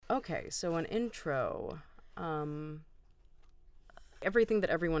Okay, so an intro. Everything that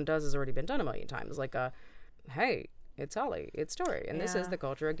everyone does has already been done a million times. Like hey, it's Holly, it's Tori, and this is the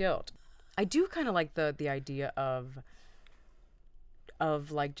culture of guilt. I do kind of like the idea of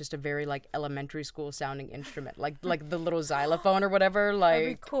like just a very like elementary school sounding instrument, like the little xylophone or whatever, like a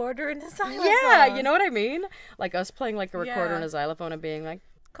recorder and a xylophone. Yeah, you know what I mean? Like us playing like a recorder and a xylophone and being like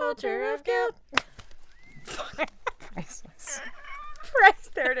culture of guilt. Priceless.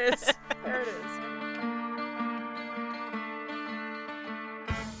 There it is. There it is.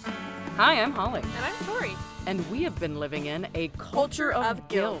 Hi, I'm Holly. And I'm Tori. And we have been living in a culture of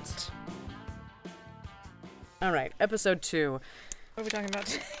guilt. All right, episode 2. What are we talking about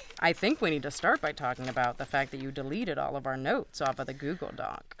today? I think we need to start by talking about the fact that you deleted all of our notes off of the Google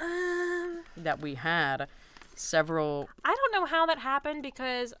Doc. That we had several... I don't know how that happened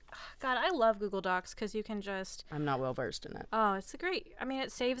because, God, I love Google Docs because you can just... I'm not well versed in it. Oh, it's great. I mean,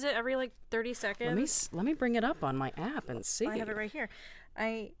 it saves it every like 30 seconds. Let me bring it up on my app and see. I have it right here.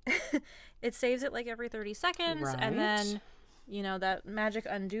 It saves it like every 30 seconds, right. And then... You know, that magic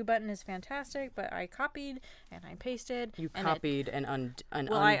undo button is fantastic, but I copied and I pasted. You copied and undid.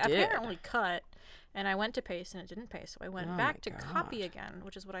 Well, I apparently cut, and I went to paste, and it didn't paste. So I went back to God. Copy again,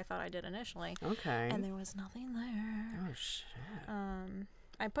 which is what I thought I did initially. Okay. And there was nothing there. Oh, shit.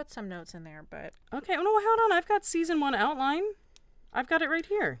 I put some notes in there, but... Okay, oh, no, hold on. I've got season 1 outline. I've got it right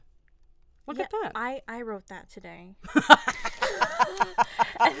here. Look at that. I wrote that today.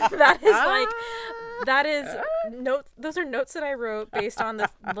 And that is like... That is notes. Those are notes that I wrote based on the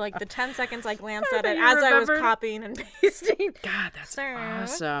 10 seconds I glanced at it as I was copying and pasting. God, that's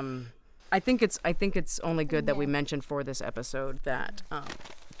awesome. I think it's only good that we mentioned for this episode that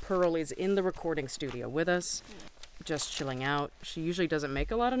Pearl is in the recording studio with us, just chilling out. She usually doesn't make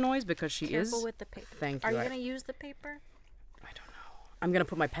a lot of noise because she is. Careful with the paper. Thank you. Are you gonna use the paper? I don't know. I'm gonna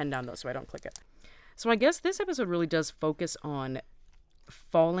put my pen down though, so I don't click it. So I guess this episode really does focus on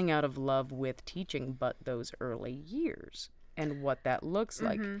falling out of love with teaching, but those early years and what that looks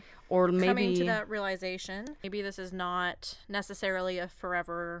like, or maybe coming to that realization. Maybe this is not necessarily a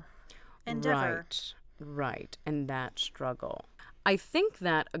forever endeavor. Right, and that struggle. I think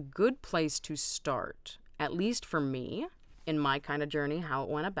that a good place to start, at least for me, in my kind of journey, how it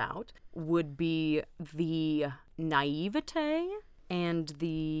went about, would be the naivete and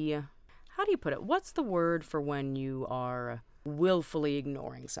the, how do you put it? What's the word for when you are willfully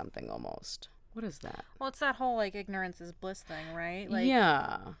ignoring something almost? What is that? Well, it's that whole like ignorance is bliss thing, right? Like,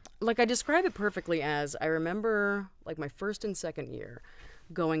 yeah. Like I describe it perfectly as I remember like my first and second year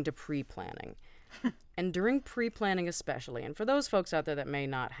going to pre-planning. And during pre-planning especially, and for those folks out there that may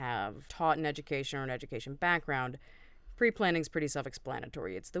not have taught in education or an education background, pre-planning is pretty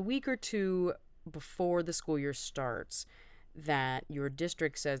self-explanatory. It's the week or two before the school year starts that your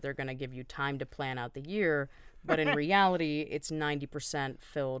district says they're going to give you time to plan out the year. But in reality, it's 90%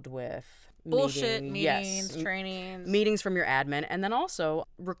 filled with bullshit meetings, trainings. Meetings from your admin, and then also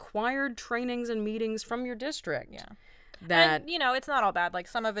required trainings and meetings from your district. Yeah. That, and, you know, it's not all bad. Like,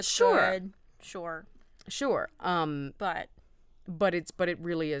 some of it's good. Sure. But it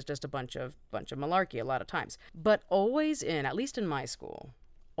really is just a bunch of malarkey a lot of times. But always at least in my school,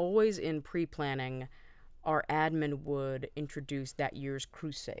 always in pre-planning, our admin would introduce that year's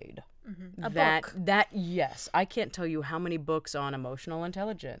crusade. A book. Yes. I can't tell you how many books on emotional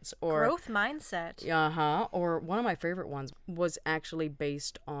intelligence or growth mindset. Or one of my favorite ones was actually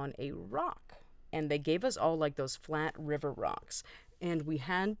based on a rock. And they gave us all like those flat river rocks. And we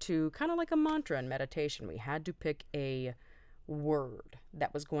had to, kind of like a mantra in meditation, we had to pick a word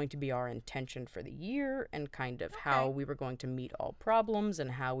that was going to be our intention for the year and kind of how we were going to meet all problems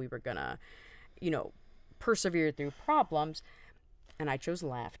and how we were going to, persevere through problems. And I chose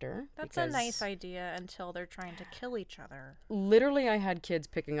laughter. That's a nice idea until they're trying to kill each other. Literally, I had kids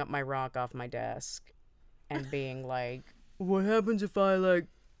picking up my rock off my desk and being like, what happens if I, like,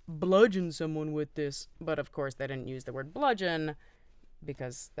 bludgeon someone with this? But, of course, they didn't use the word bludgeon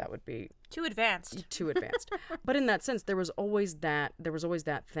because that would be... Too advanced. But in that sense, there was always that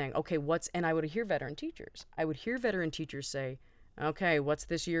thing. Okay, and I would hear veteran teachers. Say, okay, what's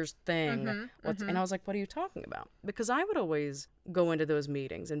this year's thing? And I was like, what are you talking about? Because I would always go into those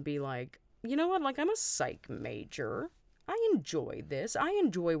meetings and be like, you know what? Like, I'm a psych major. I enjoy this. I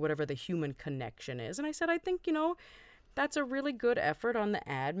enjoy whatever the human connection is. And I said, I think, that's a really good effort on the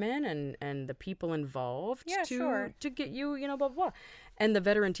admin and the people involved to get you, blah, blah, blah. And the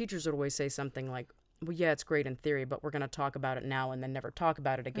veteran teachers would always say something like, well, yeah, it's great in theory, but we're going to talk about it now and then never talk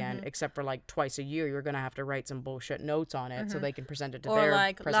about it again, except for like twice a year. You're going to have to write some bullshit notes on it so they can present it to their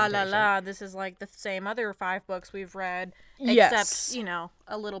presentation. Or like, this is like the same other 5 books we've read, except, you know,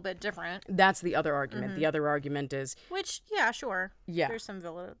 a little bit different. That's the other argument. The other argument is... Which, yeah, sure. Yeah. There's some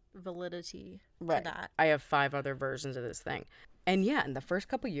validity to that. I have 5 other versions of this thing. And yeah, in the first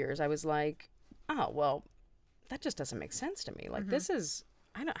couple years, I was like, oh, well, that just doesn't make sense to me. Like, this is...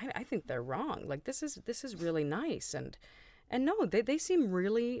 I think they're wrong. Like, this is really nice. And no, they seem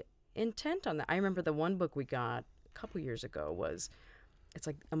really intent on that. I remember the one book we got a couple years ago it's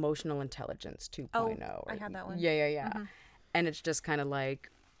like Emotional Intelligence 2.0. Oh, I had that one. Yeah. And it's just kind of like,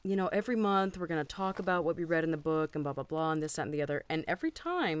 you know, every month we're going to talk about what we read in the book and blah, blah, blah, and this, that, and the other. And every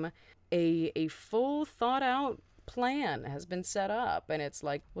time a full thought out plan has been set up, and it's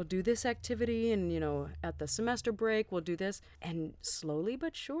like, we'll do this activity, and, you know, at the semester break we'll do this, and slowly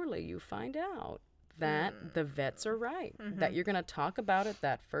but surely you find out that the vets are right, that you're going to talk about it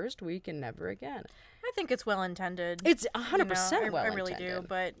that first week and never again. I think it's well intended. It's 100% well intended. I really do,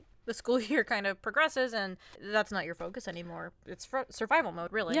 but the school year kind of progresses, and that's not your focus anymore. It's survival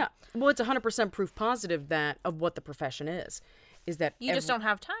mode, really. Yeah, well, it's 100% proof positive of what the profession is that you just don't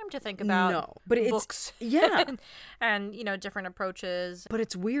have time to think about books. Yeah. and, you know, different approaches. But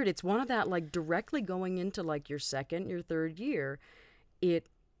it's weird. It's one of that, like, directly going into, like, your second, your third year,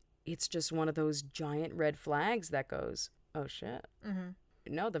 it's just one of those giant red flags that goes, oh, shit.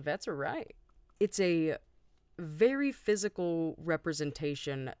 No, the vets are right. It's a very physical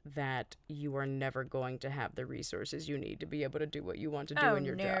representation that you are never going to have the resources you need to be able to do what you want to do in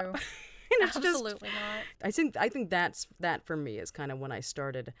your job. Absolutely not. I think that for me is kind of when I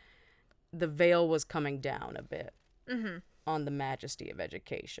started. The veil was coming down a bit on the majesty of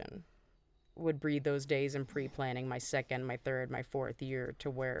education. Would breathe those days in pre-planning my second, my third, my fourth year to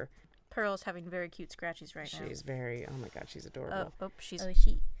where Pearl's having very cute scratchies right now. She's very, oh my God, she's adorable.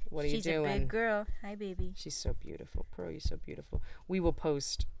 What are you doing? She's a big girl. Hi, baby. She's so beautiful. Pearl, you're so beautiful. We will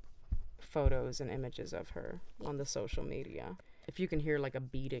post photos and images of her on the social media. If you can hear like a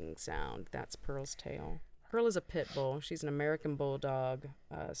beating sound, that's Pearl's tail. Pearl is a pit bull. She's an American Bulldog,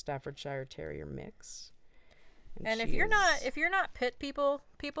 Staffordshire Terrier mix. And if you're not pit people,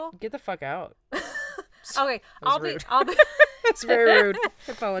 get the fuck out. Okay, I'll be. It's very rude.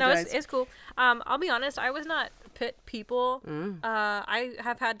 I apologize. No, it's cool. I'll be honest. I was not pit people. I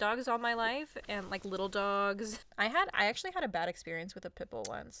have had dogs all my life, and like little dogs. I actually had a bad experience with a pit bull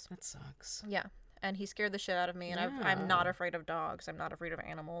once. That sucks. Yeah. And he scared the shit out of me, and I'm not afraid of dogs. I'm not afraid of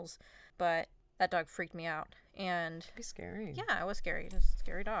animals, but that dog freaked me out. And it'd be scary. Yeah, it was scary. It was a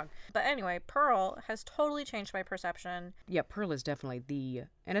scary dog. But anyway, Pearl has totally changed my perception. Yeah, Pearl is definitely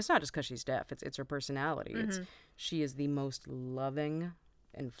and it's not just because she's deaf. It's her personality. She is the most loving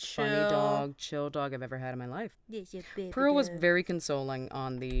and funny chill dog I've ever had in my life. Yes, Pearl was very consoling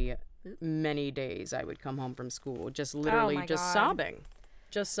on the many days I would come home from school, just literally sobbing.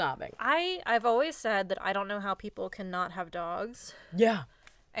 Just sobbing. I've always said that I don't know how people cannot have dogs. Yeah.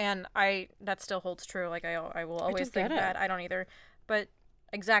 And that still holds true. Like, I will always think that. I don't either. But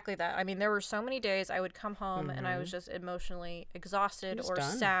exactly that. I mean, there were so many days I would come home and I was just emotionally exhausted or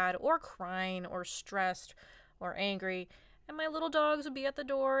sad or crying or stressed or angry. And my little dogs would be at the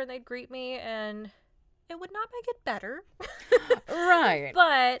door and they'd greet me, and it would not make it better. Right.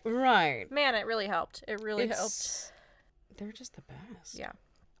 But, man, it really helped. It really helped. They're just the best. Yeah.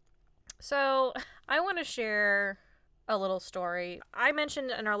 So I want to share a little story. I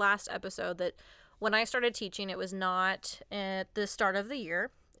mentioned in our last episode that when I started teaching, it was not at the start of the year.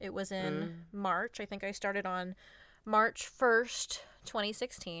 It was in March. I think I started on March 1st,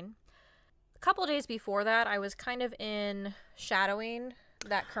 2016. A couple of days before that, I was kind of in shadowing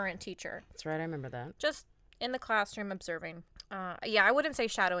that current teacher. That's right. I remember that. Just in the classroom observing. I wouldn't say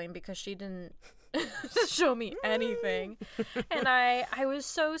shadowing because she didn't show me anything. And I was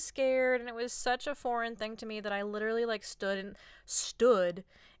so scared, and it was such a foreign thing to me that I literally like stood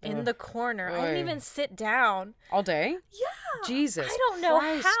in the corner. I didn't even sit down. All day? Yeah. Jesus I don't know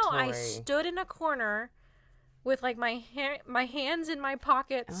Christ, how Tori. I stood in a corner with like my hands in my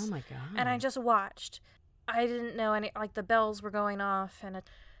pockets. Oh my God. And I just watched. I didn't know any, like the bells were going off and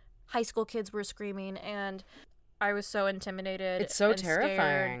high school kids were screaming, and I was so intimidated. It's so and terrifying.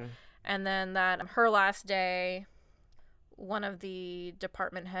 Scared. And then her last day, one of the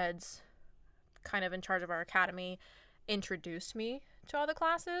department heads, kind of in charge of our academy, introduced me to all the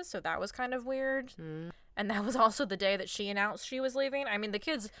classes. So that was kind of weird. And that was also the day that she announced she was leaving. I mean, the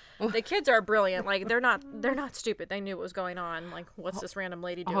kids are brilliant. Like they're not stupid. They knew what was going on. Like, what's this random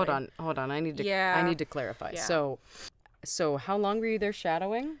lady doing? Hold on. I need to clarify. Yeah. So how long were you there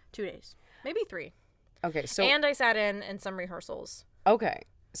shadowing? 2 days, maybe 3. Okay, so... And I sat in some rehearsals. Okay,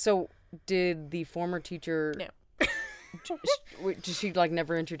 so did the former teacher... No. Did she, like,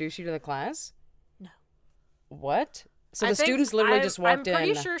 never introduce you to the class? No. What? So the students literally just walked in. I'm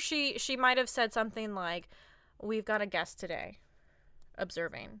pretty sure she might have said something like, we've got a guest today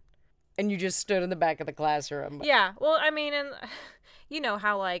observing. And you just stood in the back of the classroom. Yeah. Well, I mean, and you know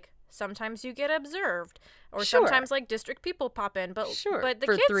how, like, sometimes you get observed. Or Sure. sometimes, like, district people pop in. But, Sure. but the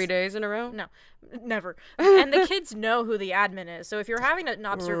For kids... 3 days in a row? No. Never. And the kids know who the admin is. So if you're having an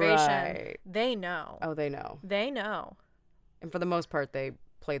observation, Right. they know. Oh, they know. They know. And for the most part, they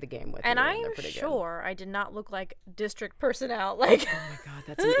play the game with you. And And I'm they're pretty sure I did not look like district personnel. Like... Oh, my God.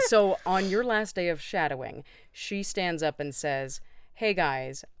 That's amazing. So on your last day of shadowing, she stands up and says... Hey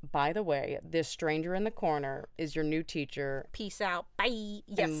guys, by the way, this stranger in the corner is your new teacher. Peace out. Bye.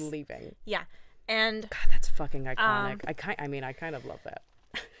 Yes. I'm leaving. Yeah. And God, that's fucking iconic. I kind of love that.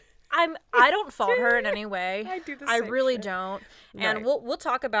 I don't fault her in any way. I do the I same really shit. don't. And Right. we'll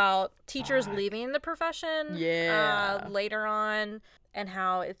talk about teachers leaving the profession later on, and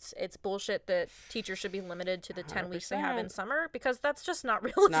how it's bullshit that teachers should be limited to the 10 weeks they have in 100%. summer, because that's just not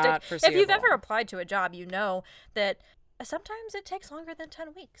realistic. not If you've foreseeable. ever applied to a job, you know that sometimes it takes longer than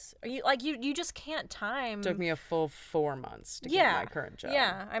 10 weeks. Or you just can't time. It took me a full 4 months to get my current job.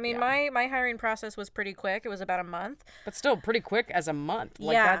 Yeah. I mean, my hiring process was pretty quick. It was about a month. But still pretty quick as a month.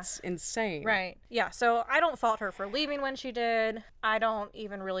 Like, Yeah. that's insane. Right. Yeah. So I don't fault her for leaving when she did. I don't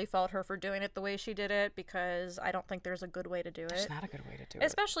even really fault her for doing it the way she did it, because I don't think there's a good way to do it. It's not a good way to do it.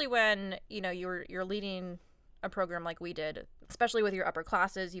 Especially when, you're leading a program like we did, especially with your upper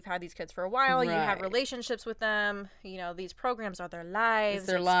classes. You've had these kids for a while. You have Right. relationships with them. These programs are their lives. It's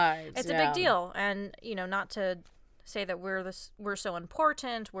their lives. It's a big deal. And, not to say that we're so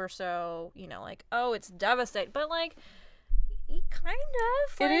important. We're so, like, oh, it's devastating. But, like, kind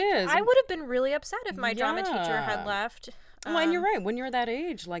of. Like, It is. I would have been really upset if my drama teacher had Yeah. left. Well, and you're right. When you're that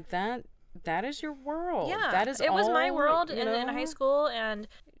age, like that is your world. Yeah. That is it was my all, world you in know? high school. And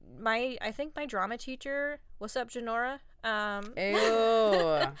I think my drama teacher, what's up, Janora?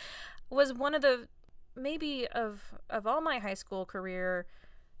 Ew. Was one of the, maybe of all my high school career,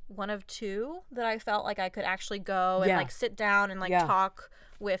 one of two that I felt like I could actually go and Yeah. like sit down and like Yeah. talk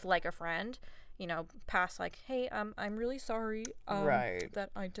with like a friend, past like, hey, I'm really sorry Right.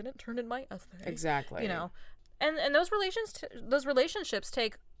 that I didn't turn in my essay. Exactly. And those relationships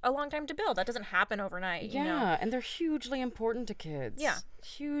take a long time to build. That doesn't happen overnight. Yeah, and they're hugely important to kids. Yeah.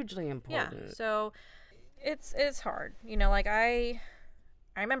 Hugely Yeah. important. So it's hard. Like I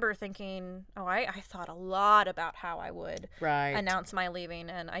remember thinking, I thought a lot about how I would Right. announce my leaving,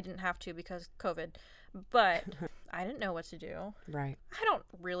 and I didn't have to because COVID. But I didn't know what to do. Right. I don't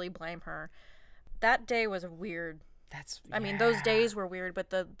really blame her. That day was weird. I mean, those days were weird,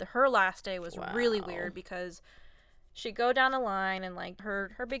 but her last day was really Wow. weird, because she'd go down the line and like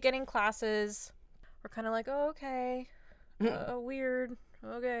her beginning classes were kind of like, oh, okay, weird,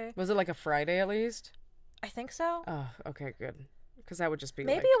 okay. Was it like a Friday at least? I think so. Oh, okay, good. Because that would just be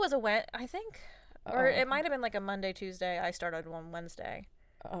Maybe like, it was I think, or Uh-oh. it might have been like a Monday, Tuesday. I started on Wednesday.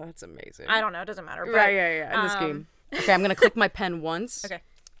 oh, that's amazing. I don't know. It doesn't matter. But, Right, yeah. In this game. Okay, I'm going to click my pen once. Okay.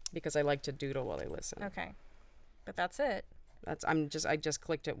 Because I like to doodle while I listen. Okay. But that's it. I just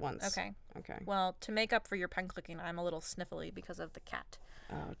clicked it once. Okay. Okay. Well, to make up for your pen clicking, I'm a little sniffly because of the cat.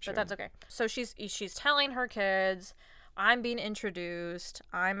 Oh, true. But that's okay. So she's telling her kids, I'm being introduced.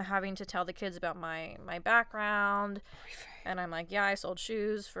 I'm having to tell the kids about my background. And I'm like, yeah, I sold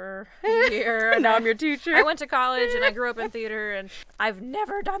shoes for a year. And now I'm your teacher. I went to college and I grew up in theater, and I've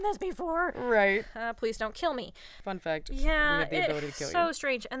never done this before. Right. Please don't kill me. Fun fact. Yeah, We have the ability to kill so you.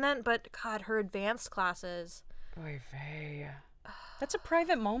 strange. And then, but God, her advanced classes. Oy vey. That's a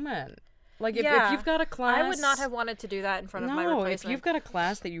private moment. Like, if Yeah. you've got a class... I would not have wanted to do that in front of my No, replacement. if you've got a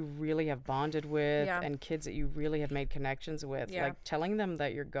class that you really have bonded with Yeah. and kids that you really have made connections with, Yeah. like, telling them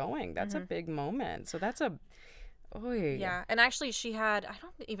that you're going, that's a big moment. So that's a... Oy. Yeah, and actually she had, I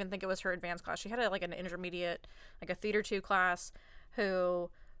don't even think it was her advanced class. She had like an intermediate, like a Theater 2 class, who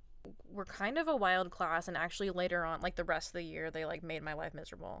were kind of a wild class, and actually later on, like the rest of the year, they like made my life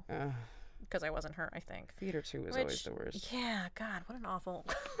miserable Ugh. because I wasn't her, I think. Theater 2 is always the worst. Yeah, God, what an awful,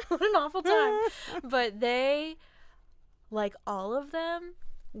 what an awful time. But they, like all of them,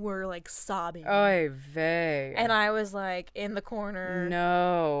 were like sobbing. Oy vey. And I was like in the corner,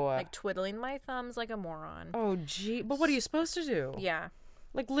 No. like twiddling my thumbs like a moron. Oh, gee. But what are you supposed to do? Yeah.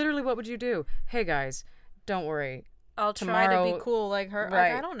 Like, literally, what would you do? Hey, guys, don't worry. I'll try to be Tomorrow- cool like her. Right.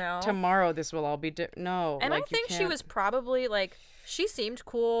 Like, I don't know. Tomorrow, this will all be... No. And like, I think she can't- was probably like she seemed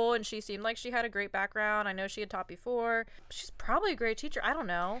cool, and she seemed like she had a great background. I know she had taught before. She's probably a great teacher. I don't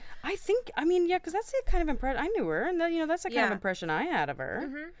know. Yeah, because that's the kind of impression I knew her, and that's the kind of impression I had of her.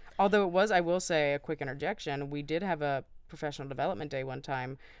 Mm-hmm. Although it was, I will say, a quick interjection. We did have a professional development day one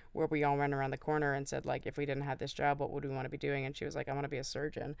time where we all ran around the corner and said, like, if we didn't have this job, what would we want to be doing? And she was like, I want to be a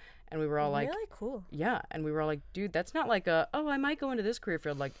surgeon. And we were all like, really cool. Yeah. And we were all like, dude, that's not like I might go into this career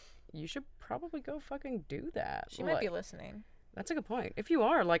field. Like, you should probably go fucking do that. She might be listening. That's a good point. If you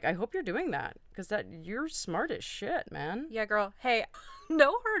are, like, I hope you're doing that, because you're smart as shit, man. Yeah, girl. Hey,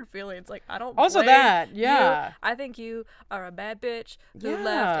 no hard feelings. Like, I don't. Also that, yeah. You. I think you are a bad bitch who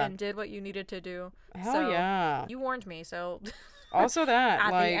left and did what you needed to do. Hell yeah. You warned me, so. Also that.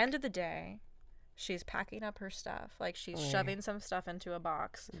 At the end of the day, she's packing up her stuff. Like, she's shoving some stuff into a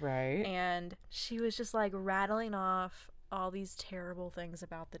box. Right. And she was just, like, rattling off all these terrible things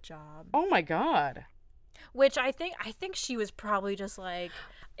about the job. Oh my God. Which I think she was probably just like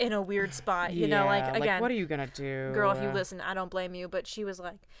in a weird spot, you know, like, again, like, what are you gonna do, girl? If you listen, I don't blame you, but she was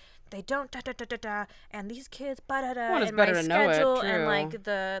like, they don't and these kids and my schedule and like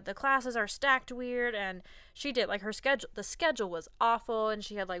the classes are stacked weird, and she did like the schedule was awful, and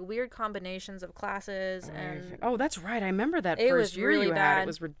she had like weird combinations of classes, and that's right, I remember that it first was year really you bad. had. It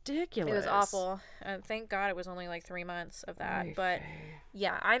was ridiculous. It was awful, and thank God it was only like 3 months of that. But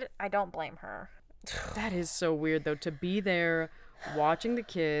yeah, I don't blame her. That is so weird, though, to be there watching the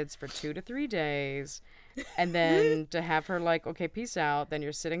kids for 2 to 3 days, and then to have her like, okay, peace out. Then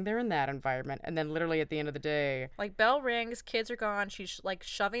you're sitting there in that environment, and then literally at the end of the day, like, bell rings, kids are gone. She's like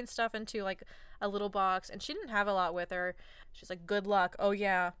shoving stuff into like a little box, and she didn't have a lot with her. She's like, good luck. Oh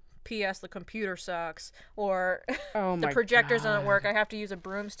yeah. P.S. the computer sucks, or the projector doesn't work. I have to use a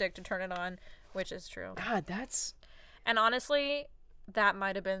broomstick to turn it on, which is true. God, that's. And honestly, that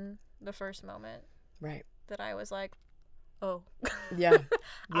might have been the first moment. Right. That I was like, oh. Yeah.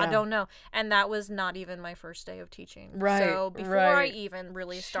 I don't know. And that was not even my first day of teaching. Right. So before I even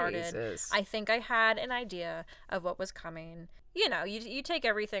really started, Jesus. I think I had an idea of what was coming. You know, you take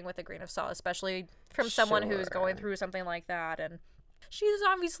everything with a grain of salt, especially from someone who's going through something like that. And she's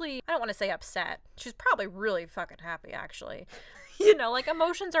obviously, I don't want to say upset. She's probably really fucking happy, actually. You know, like,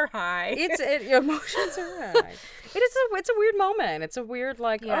 emotions are high. Emotions are high. It's a weird moment. It's a weird,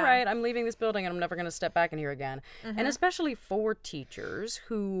 like, all right, I'm leaving this building and I'm never going to step back in here again. Mm-hmm. And especially for teachers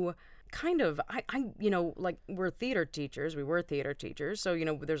who kind of, like, we're theater teachers. We were theater teachers. So,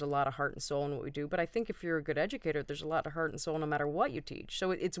 there's a lot of heart and soul in what we do. But I think if you're a good educator, there's a lot of heart and soul no matter what you teach.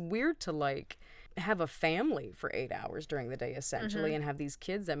 So it's weird to, like, have a family for 8 hours during the day, essentially, and have these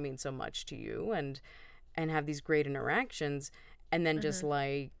kids that mean so much to you and have these great interactions. And then just,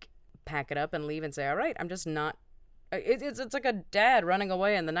 like, pack it up and leave and say, all right, I'm just not. It's like a dad running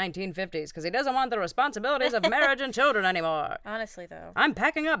away in the 1950s because he doesn't want the responsibilities of marriage and children anymore. Honestly, though. I'm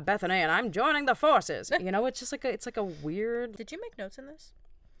packing up Bethany and I'm joining the forces. It's just like it's like a weird. Did you make notes in this?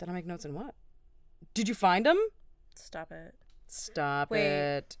 Did I make notes in what? Did you find them? Stop it. Stop Wait.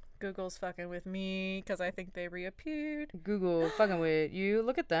 it. Google's fucking with me because I think they reappeared. Google fucking with you.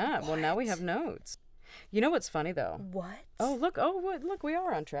 Look at that. What? Well, now we have notes. You know what's funny, though? What? Oh, look, we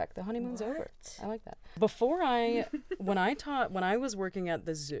are on track. The honeymoon's over. I like that. When I was working at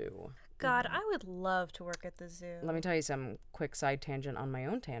the zoo. God, I would love to work at the zoo. Let me tell you some quick side tangent on my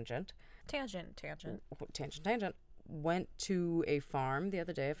own tangent. Tangent. Went to a farm the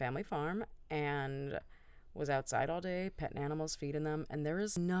other day, a family farm, and was outside all day, petting animals, feeding them, and there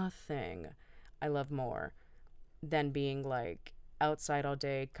is nothing I love more than being, like, outside all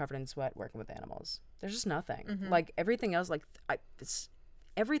day, covered in sweat, working with animals. There's just nothing. Mm-hmm. Like, everything else,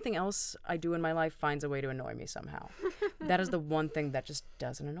 everything else I do in my life finds a way to annoy me somehow. That is the one thing that just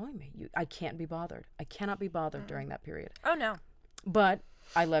doesn't annoy me. I can't be bothered. I cannot be bothered during that period. Oh, no. But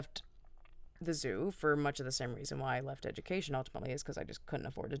I left the zoo for much of the same reason why I left education ultimately, is because I just couldn't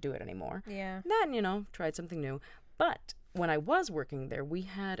afford to do it anymore. Yeah. Then, tried something new. But when I was working there, we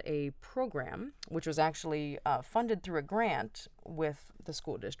had a program, which was actually funded through a grant with the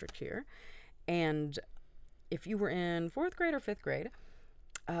school district here. And if you were in 4th grade or 5th grade,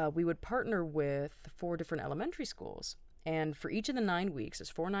 we would partner with 4 different elementary schools. And for each of the 9 weeks,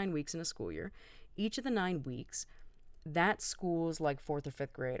 there's 9 weeks in a school year, each of the 9 weeks, that school's like 4th or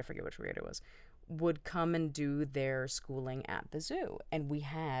 5th grade, I forget which grade it was, would come and do their schooling at the zoo. And we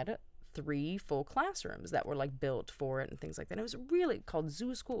had 3 full classrooms that were like built for it and things like that. And it was really called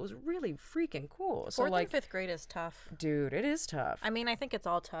Zoo School. It was really freaking cool. So 4th and 5th grade is tough. Dude, it is tough. I mean, I think it's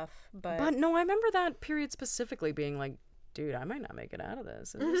all tough, but no, I remember that period specifically being like, dude, I might not make it out of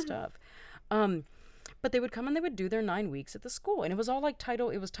this. This is tough. But they would come and they would do their 9 weeks at the school. And it was all like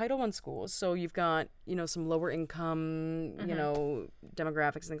Title I schools. So you've got, some lower income,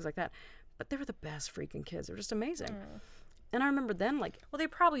 demographics and things like that. But they were the best freaking kids. They were just amazing. And I remember then, like... Well, they're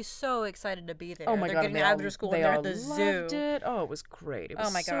probably so excited to be there. Oh, my God. Getting out of their school and they're at the zoo. It. Oh, it was great. It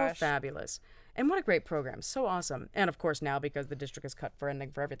was so fabulous. And what a great program. So awesome. And, of course, now, because the district is cut for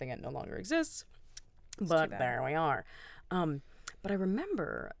ending for everything, it no longer exists. But there we are. But I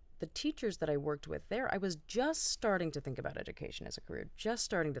remember the teachers that I worked with there, I was just starting to think about education as a career. Just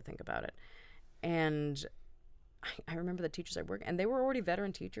starting to think about it. And... I remember the teachers I worked, and they were already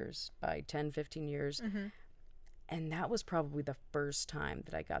veteran teachers by 10, 15 years. And that was probably the first time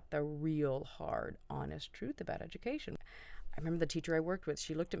that I got the real hard, honest truth about education. I remember the teacher I worked with,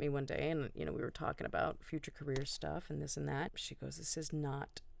 she looked at me one day and, we were talking about future career stuff and this and that. She goes, "This is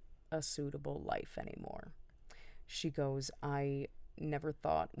not a suitable life anymore." She goes, "I never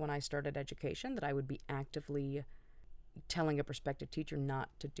thought when I started education that I would be actively telling a prospective teacher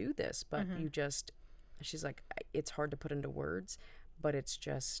not to do this, but she's like, it's hard to put into words, but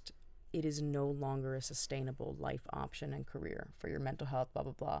it is no longer a sustainable life option and career for your mental health, blah,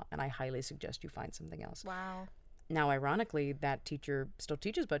 blah, blah. And I highly suggest you find something else." Wow. Now, ironically, that teacher still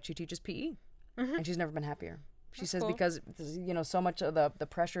teaches, but she teaches PE. And she's never been happier. She says because, so much of the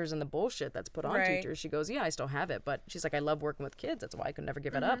pressures and the bullshit that's put on teachers, she goes, yeah, I still have it. But she's like, I love working with kids. That's why I could never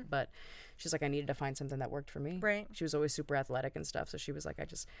give it up. But she's like, I needed to find something that worked for me. Right. She was always super athletic and stuff. So she was like,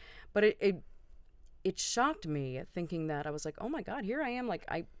 but it shocked me thinking that I was like, oh my God, here I am. Like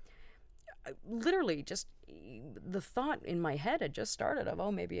I literally just, the thought in my head had just started of,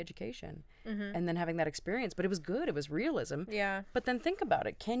 oh, maybe education. And then having that experience, but it was good. It was realism. Yeah. But then think about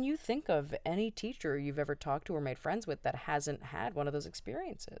it. Can you think of any teacher you've ever talked to or made friends with that hasn't had one of those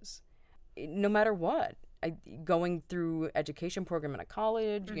experiences? No matter what. Going through education program in a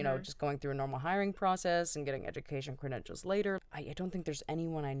college, just going through a normal hiring process and getting education credentials later. I don't think there's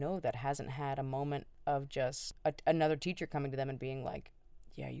anyone I know that hasn't had a moment of just another teacher coming to them and being like,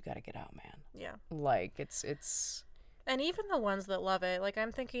 yeah, you got to get out, man. Yeah. Like, it's... And even the ones that love it. Like,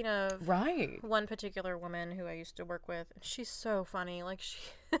 I'm thinking of one particular woman who I used to work with. She's so funny. Like,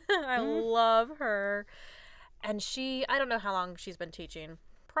 I love her. And I don't know how long she's been teaching.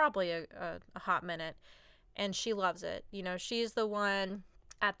 Probably a hot minute. And she loves it. She's the one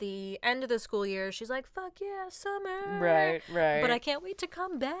at the end of the school year. She's like, fuck yeah, summer. Right. But I can't wait to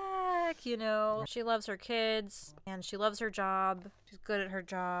come back, She loves her kids and she loves her job. She's good at her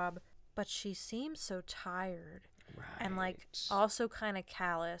job. But she seems so tired. Right. And, like, also kind of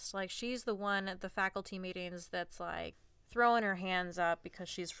callous. Like, she's the one at the faculty meetings that's, like, throwing her hands up because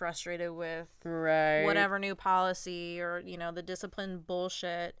she's frustrated with whatever new policy or, the discipline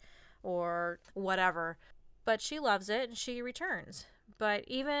bullshit or whatever. But she loves it and she returns. But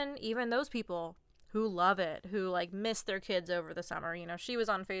even those people who love it, who, like, miss their kids over the summer, she was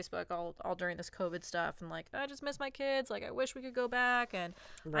on Facebook all during this COVID stuff and, like, I just miss my kids. Like, I wish we could go back. And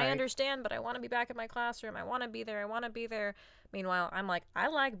I understand, but I want to be back in my classroom. I want to be there. Meanwhile, I'm like, I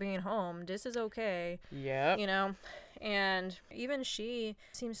like being home. This is okay. Yeah. And even she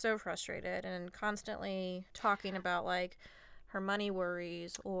seems so frustrated and constantly talking about, like, her money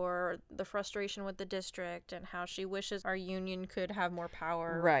worries or the frustration with the district and how she wishes our union could have more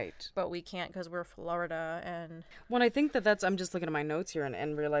power. Right. But we can't because we're Florida. And when I think that's, I'm just looking at my notes here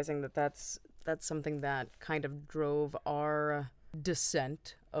and realizing that's something that kind of drove our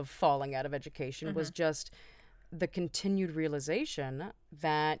descent of falling out of education was just the continued realization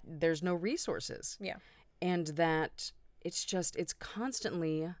that there's no resources. Yeah. And that it's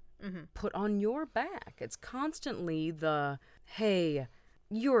constantly put on your back. It's constantly hey,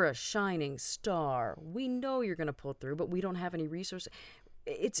 you're a shining star. We know you're going to pull through, but we don't have any resources.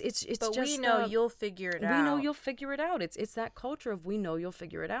 But just we know you'll figure it out. We know you'll figure it out. It's that culture of we know you'll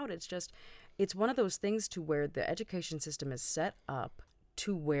figure it out. It's one of those things to where the education system is set up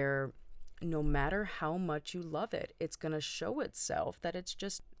to where no matter how much you love it, it's going to show itself that it's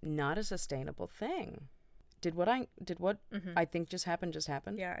just not a sustainable thing. Did what I think just happened?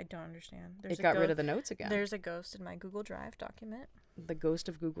 Yeah, I don't understand. It got rid of the notes again. There's a ghost in my Google Drive document. The ghost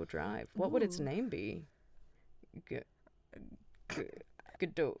of Google Drive. What would its name be? Godot.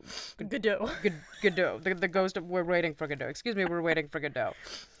 The ghost of... We're waiting for Godot. Excuse me, we're waiting for Godot.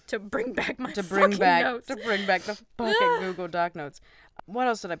 To bring back my notes. To bring back the fucking Google Doc notes. What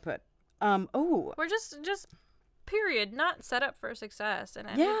else did I put? We're just... period, not set up for success in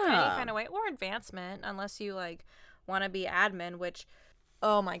any kind of way or advancement unless you, like, want to be admin, which,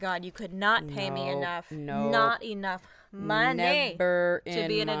 oh my God, you could not pay me enough. No. Not enough money to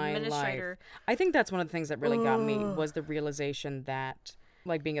be an administrator. Life. I think that's one of the things that really got me was the realization that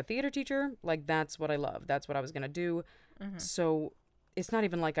like being a theater teacher, like that's what I love. That's what I was going to do. So it's not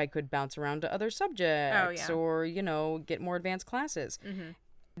even like I could bounce around to other subjects or, you know, get more advanced classes.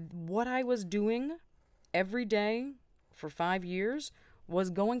 What I was doing every day for 5 years was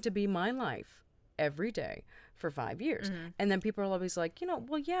going to be my life every day for 5 years. And then people are always like, you know,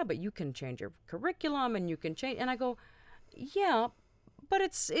 well, yeah, but you can change your curriculum and you can change. And I go, yeah, but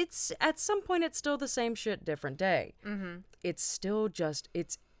it's at some point it's still the same shit, different day. It's still just,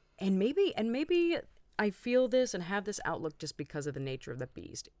 and maybe I feel this and have this outlook just because of the nature of the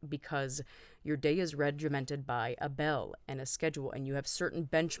beast, because your day is regimented by a bell and a schedule, and you have certain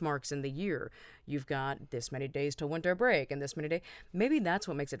benchmarks in the year. You've got this many days till winter break and this many days. Maybe that's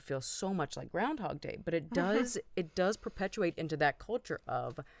what makes it feel so much like Groundhog Day, but it does perpetuate into that culture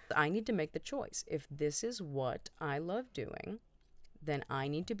of, I need to make the choice. If this is what I love doing, then I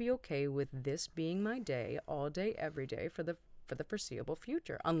need to be okay with this being my day all day, every day for the foreseeable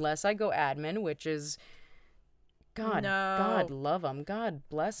future, unless I go admin, which is, God love them, God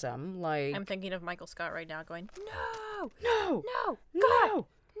bless them. Like, I'm thinking of Michael Scott right now, going, no, no, no, no,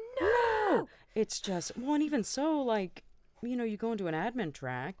 no. It's just, well, and even so, like, you know, you go into an admin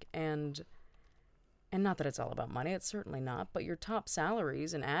track, and not that it's all about money, it's certainly not, but your top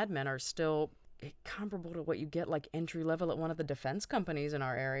salaries in admin are still comparable to what you get like entry level at one of the defense companies in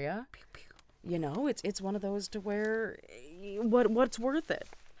our area. Pew, pew. You know, it's one of those to where what's worth it.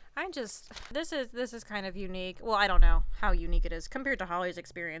 This is kind of unique. Well, I don't know how unique it is compared to Holly's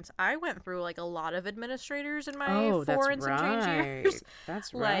experience. I went through like a lot of administrators in my 4 and some change years.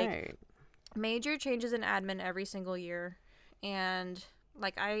 That's right. Like, major changes in admin every single year, and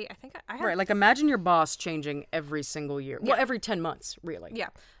like I think I had, right. Like, imagine your boss changing every single year. Well, every 10 months, really. Yeah,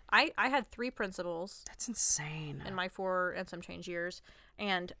 I had 3 principals. That's insane. In my 4 and some change years,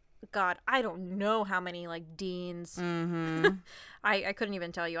 and God, I don't know how many like deans. I couldn't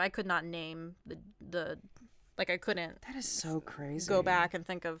even tell you. I could not name the like I couldn't. That is so crazy. Go back and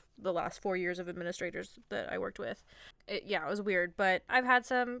think of the last 4 years of administrators that I worked with. It was weird, but I've had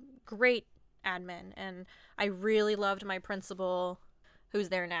some great admin, and I really loved my principal, who's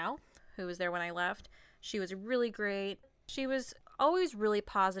there now, who was there when I left. She was really great. She was always really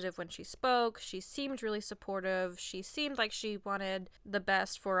positive when she spoke. She seemed really supportive. She seemed like she wanted the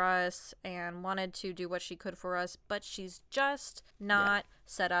best for us and wanted to do what she could for us, but she's just not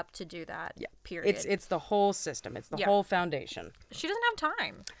set up to do that. Yeah. Period. It's the whole system. It's the whole foundation. She doesn't have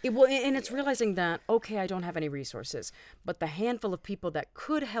time. And it's realizing that, okay, I don't have any resources, but the handful of people that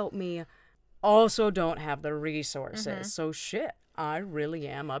could help me also don't have the resources. So shit. I really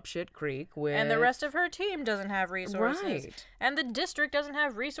am up shit creek with... And the rest of her team doesn't have resources. Right. And the district doesn't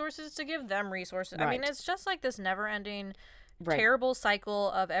have resources to give them resources. Right. I mean, it's just like this never-ending, terrible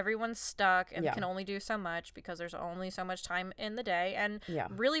cycle of everyone's stuck and can only do so much because there's only so much time in the day. And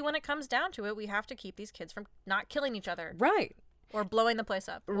really, when it comes down to it, we have to keep these kids from not killing each other. Right. Or blowing the place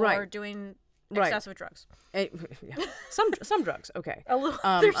up. Right. Or doing... excessive drugs. Some drugs, okay. A little.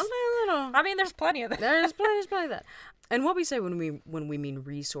 A little. I mean, there's plenty of that. There's plenty of that. And what we say when we mean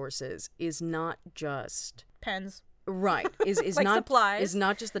resources is not just pens. Right. Is like not supplies. Is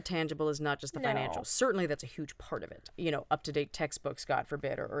not just the tangible, is not just the financial. Certainly that's a huge part of it. You know, up-to-date textbooks, God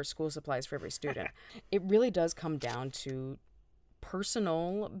forbid, or school supplies for every student. It really does come down to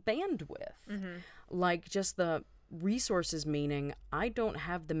personal bandwidth. Like just the resources, meaning I don't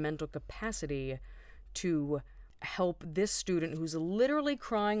have the mental capacity to help this student who's literally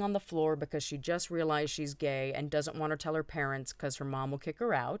crying on the floor because she just realized she's gay and doesn't want to tell her parents because her mom will kick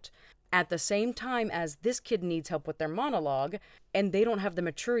her out, at the same time as this kid needs help with their monologue, and they don't have the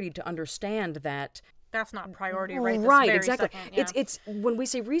maturity to understand that that's not priority right exactly. Second, yeah. It's when we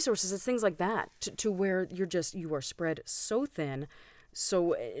say resources, it's things like that to where you are spread so thin.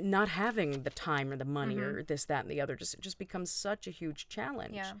 So not having the time or the money or this, that, and the other just becomes such a huge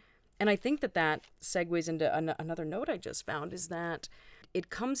challenge. Yeah. And I think that segues into another note I just found, is that it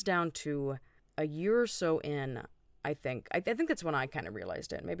comes down to a year or so in, I think that's when I kind of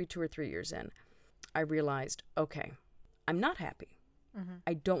realized it, maybe 2 or 3 years in, I realized, okay, I'm not happy.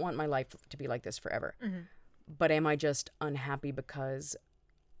 I don't want my life to be like this forever. But am I just unhappy because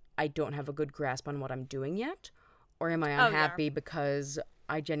I don't have a good grasp on what I'm doing yet? Or am I unhappy because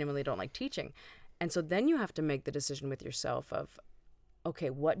I genuinely don't like teaching? And so then you have to make the decision with yourself of, okay,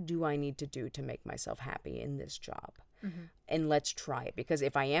 what do I need to do to make myself happy in this job? And let's try it. Because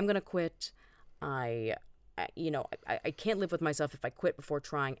if I am going to quit, I can't live with myself if I quit before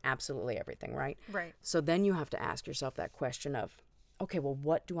trying absolutely everything, right? Right. So then you have to ask yourself that question of, okay, well,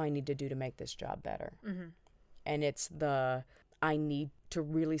 what do I need to do to make this job better? And it's I need to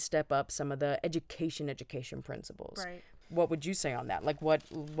really step up some of the education principles. Right. what would you say on that? Like, what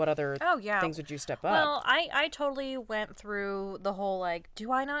other things would you step up? Well, I totally went through the whole, like,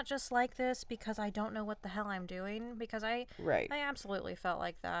 do I not just like this because I don't know what the hell I'm doing? Because I absolutely felt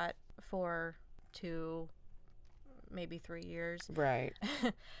like that for 2, maybe 3 years. Right.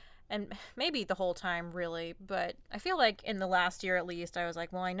 And maybe the whole time, really. But I feel like in the last year, at least, I was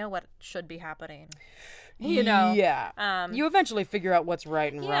like, well, I know what should be happening. You know? Yeah. You eventually figure out what's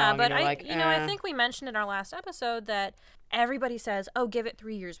right and wrong. Yeah, but I think we mentioned in our last episode that everybody says, oh, give it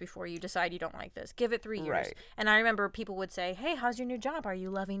 3 years before you decide you don't like this. Give it 3 years. Right. And I remember people would say, hey, how's your new job? Are you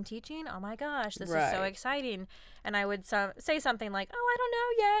loving teaching? Oh, my gosh, this is so exciting. And I would say something like, oh, I don't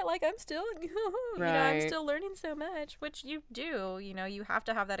know yet. Like, I'm still, I'm still learning so much, which you do. You know, you have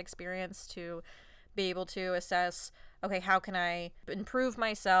to have that experience to be able to assess, okay, how can I improve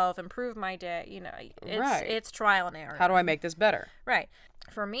myself, improve my day? You know, it's trial and error. How do I make this better? Right.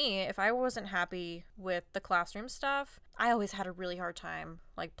 For me, if I wasn't happy with the classroom stuff, I always had a really hard time,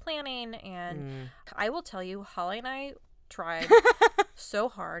 like, planning. And I will tell you, Holly and I tried so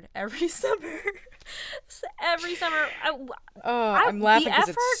hard every summer. Every summer. I'm laughing because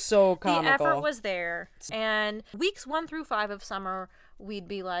it's so comical. The effort was there. And weeks 1 through 5 of summer, we'd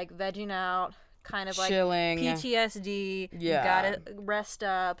be, like, vegging out, kind of chilling. Like PTSD. Yeah. You gotta rest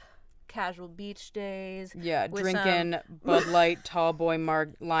up. Casual beach days. Yeah, drinking Bud Light tall boy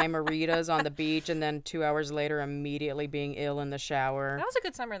limeritas on the beach, and then 2 hours later immediately being ill in the shower. That was a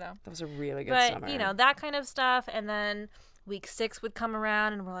good summer, though. That was a really good summer. But, you know, that kind of stuff. And then week 6 would come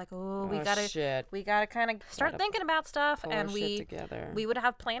around, and we're like, we gotta kind of start thinking about stuff. And we would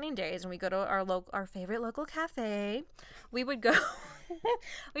have planning days, and we go to our favorite local cafe. We would go.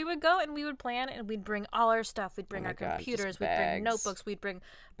 And we would plan, and we'd bring all our stuff. We'd bring our computers, we'd bring notebooks, we'd bring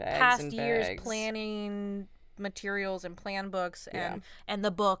past years planning materials and plan books and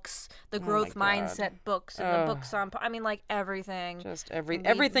the books, the growth mindset books and the books on, I mean, like, everything. Just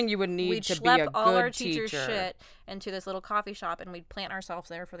everything you would need to be a good teacher. We'd schlep all our teacher's shit into this little coffee shop, and we'd plant ourselves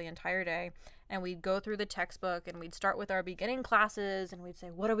there for the entire day. And we'd go through the textbook, and we'd start with our beginning classes, and we'd say,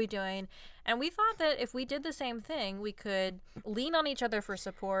 what are we doing? And we thought that if we did the same thing, we could lean on each other for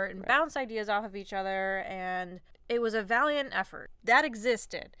support and bounce ideas off of each other. And it was a valiant effort. That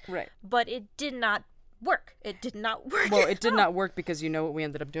existed. Right. But it did not work. It did not work. Well, it did not work because you know what we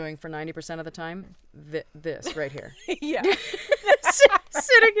ended up doing for 90% of the time? This right here. Yeah.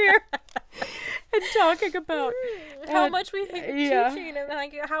 Sitting here and talking about how much we hate teaching and,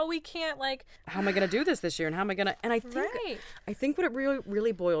 like, how we can't, like, how am I going to do this year, and how am I going to, and I think what it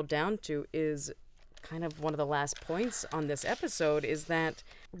really boiled down to is kind of one of the last points on this episode is that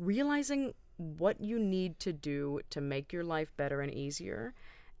realizing what you need to do to make your life better and easier,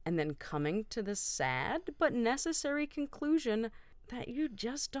 and then coming to the sad but necessary conclusion that you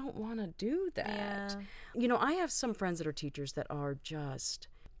just don't want to do that. Yeah. You know, I have some friends that are teachers that are just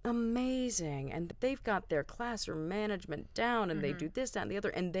amazing, and they've got their classroom management down, and they do this, that, and the other,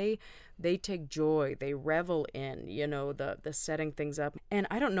 and they take joy, they revel in, you know, the setting things up. And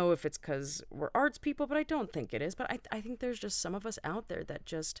I don't know if it's because we're arts people, but I don't think it is. But I think there's just some of us out there that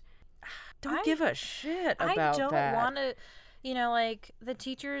just don't give a shit about that. I don't want to, you know, like, the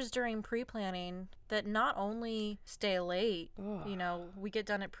teachers during pre-planning that not only stay late, you know, we get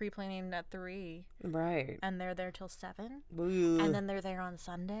done at pre-planning at 3. Right. And they're there till 7. Ooh. And then they're there on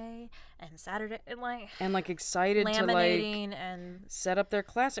Sunday and Saturday and like excited to, like, and set up their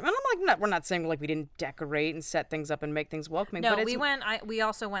classroom. And I'm like, we're not saying, like, we didn't decorate and set things up and make things welcoming. No, but we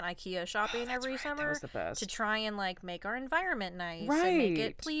also went IKEA shopping every summer. That was the best. To try and, like, make our environment nice and make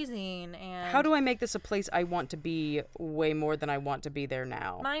it pleasing. And how do I make this a place I want to be way more than I want to be there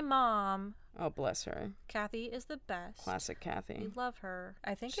now? My mom, oh, bless her, Kathy, is the best. Classic Kathy. We love her.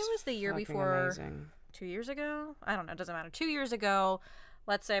 I think it was the year before. Amazing. 2 years ago? I don't know. It doesn't matter. 2 years ago,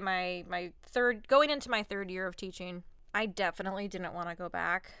 let's say going into my 3rd year of teaching, I definitely didn't want to go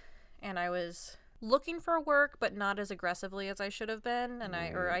back. And I was looking for work, but not as aggressively as I should have been. And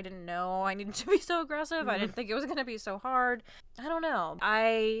I didn't know I needed to be so aggressive. I didn't think it was going to be so hard. I don't know.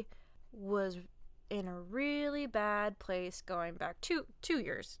 I was in a really bad place going back 2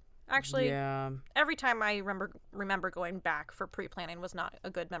 years. Actually, every time I remember going back for pre-planning was not a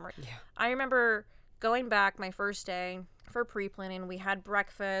good memory. Yeah. I remember going back my first day for pre-planning. We had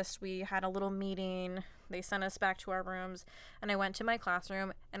breakfast. We had a little meeting. They sent us back to our rooms. And I went to my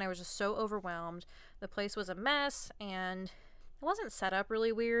classroom, and I was just so overwhelmed. The place was a mess, and it wasn't set up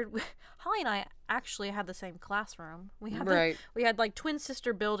really weird. Holly and I actually had the same classroom. We had like twin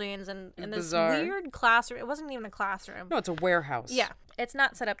sister buildings and this weird classroom. It wasn't even a classroom. No, it's a warehouse. Yeah. It's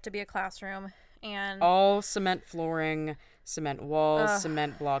not set up to be a classroom. And all cement flooring, cement walls,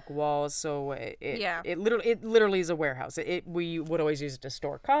 cement block walls. So it literally is a warehouse. We would always use it to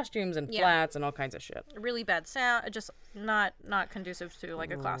store costumes and flats and all kinds of shit. Really bad sound, just not conducive to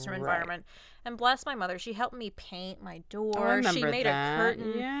like a classroom environment. And bless my mother, she helped me paint my door. Oh, I remember she made that. a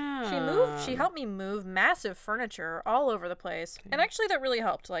curtain. Yeah. She helped me move massive furniture all over the place. And actually that really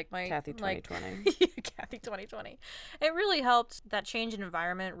helped. Like my Kathy 2020. Kathy 2020. It really helped. That change in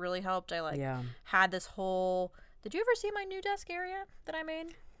environment really helped. I had this whole. Did you ever see my new desk area that I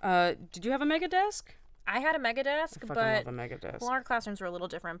made? Did you have a mega desk? I had a mega desk, I but love a mega desk. Well, our classrooms were a little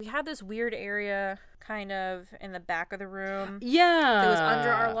different. We had this weird area kind of in the back of the room. Yeah. That was under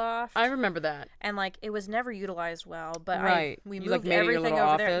our loft. I remember that. And like it was never utilized well, but we you, moved like, made everything it your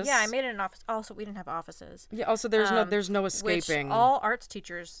over office? there. Yeah, I made it an office. Also, we didn't have offices. Yeah, also there's no escaping. Which all arts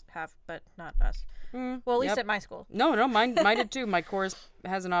teachers have, but not us. Well, at least at my school. No, mine did too. My chorus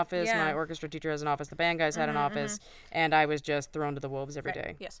has an office. Yeah. My orchestra teacher has an office. The band guys had an office, and I was just thrown to the wolves every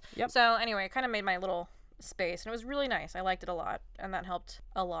day. Yes. Yep. So anyway, I kind of made my little space, and it was really nice. I liked it a lot, and that helped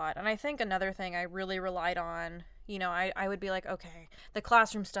a lot. And I think another thing I really relied on, I would be like, okay, the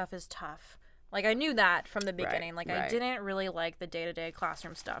classroom stuff is tough. Like I knew that from the beginning. I didn't really like the day-to-day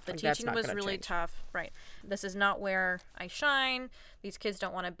classroom stuff. The teaching was really tough. Right. This is not where I shine. These kids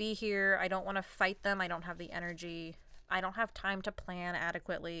don't want to be here. I don't want to fight them. I don't have the energy. I don't have time to plan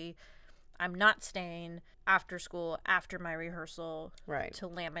adequately. I'm not staying after school, after my rehearsal to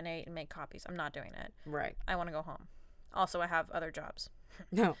laminate and make copies. I'm not doing it. Right. I want to go home. Also, I have other jobs.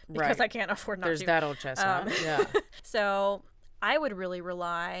 No, because I can't afford not to. There's that old chestnut. Yeah. So I would really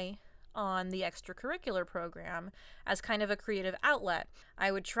rely on the extracurricular program as kind of a creative outlet. I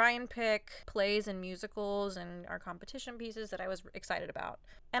would try and pick plays and musicals and our competition pieces that I was excited about.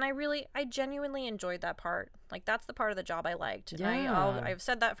 And I genuinely enjoyed that part. Like that's the part of the job I liked. Yeah. I've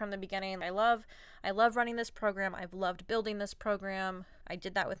said that from the beginning. I love running this program. I've loved building this program. I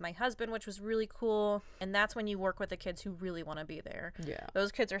did that with my husband, which was really cool. And that's when you work with the kids who really want to be there. Yeah.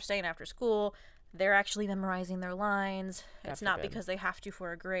 Those kids are staying after school. They're actually memorizing their lines. It's not because they have to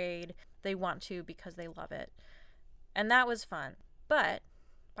for a grade. They want to because they love it. And that was fun. But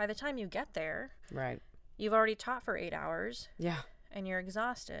by the time you get there, you've already taught for 8 hours. Yeah. And you're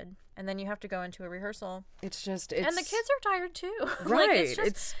exhausted. And then you have to go into a rehearsal. And the kids are tired too. Right.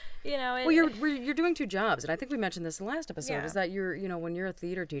 Well, you're doing two jobs. And I think we mentioned this in the last episode, is that when you're a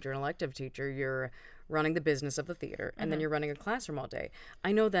theater teacher, an elective teacher, you're running the business of the theater, and then you're running a classroom all day.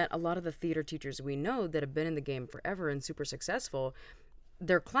 I know that a lot of the theater teachers we know that have been in the game forever and super successful,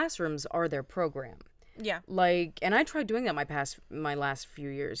 their classrooms are their program. Yeah. And I tried doing that my last few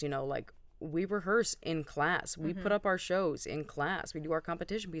years, we rehearse in class. We put up our shows in class. We do our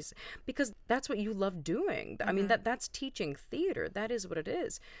competition pieces because that's what you love doing. I mean, that's teaching theater. That is what it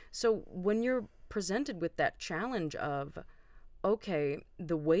is. So when you're presented with that challenge of, okay,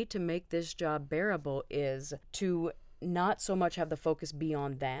 the way to make this job bearable is to not so much have the focus be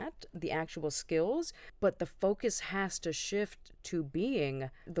on that, the actual skills, but the focus has to shift to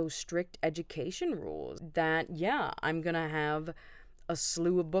being those strict education rules that, I'm going to have a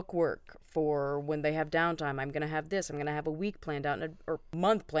slew of book work for when they have downtime. I'm going to have this. I'm going to have a week planned out or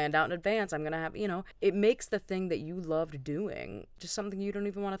month planned out in advance. I'm going to have, it makes the thing that you loved doing just something you don't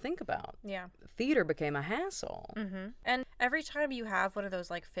even want to think about. Yeah. Theater became a hassle. Mm-hmm. And every time you have one of those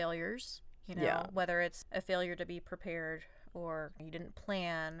failures, whether it's a failure to be prepared or you didn't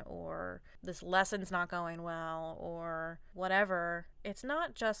plan or this lesson's not going well or whatever, it's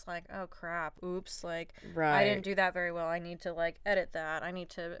not just like, oh crap, oops, I didn't do that very well, I need to edit that, I need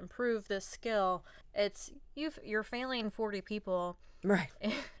to improve this skill. It's you're failing 40 people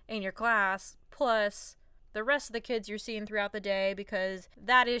in your class plus the rest of the kids you're seeing throughout the day because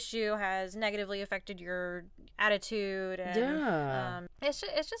that issue has negatively affected your attitude and it's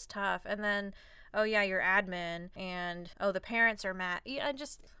just tough. And then your admin and the parents are mad.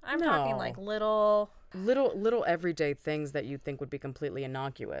 I'm talking little everyday things that you think would be completely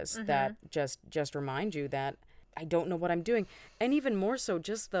innocuous that just remind you that I don't know what I'm doing. And even more so,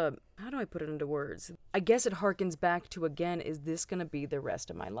 just how do I put it into words? I guess it harkens back to, again, is this going to be the rest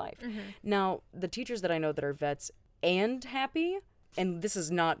of my life? Now, the teachers that I know that are vets and happy, and this is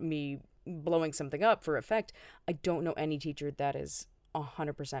not me blowing something up for effect, I don't know any teacher that is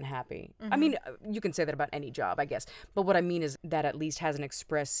 100% happy. I mean, you can say that about any job, I guess. But what I mean is that at least has an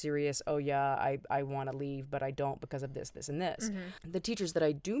expressed serious, I want to leave, but I don't because of this, this, and this. The teachers that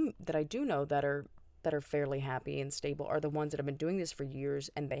I do know that are fairly happy and stable are the ones that have been doing this for years,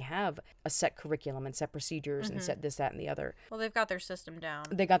 and they have a set curriculum and set procedures and set this, that, and the other. Well, they've got their system down.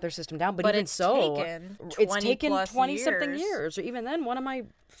 But even it's so, it's taken 20 something years. Or even then, one of my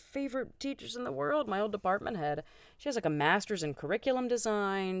favorite teachers in the world, my old department head, she has like a master's in curriculum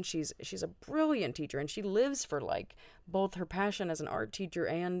design. She's a brilliant teacher, and she lives for like both her passion as an art teacher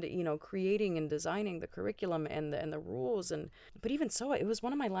and, you know, creating and designing the curriculum and the rules. And but even so, it was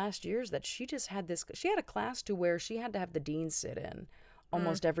one of my last years that she just had this. She had a class to where she had to have the dean sit in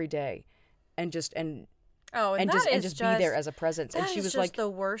almost every day, and just just be there as a presence. And she was like, the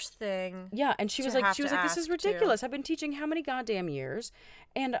worst thing. Yeah, and she was like, this is ridiculous. I've been teaching how many goddamn years,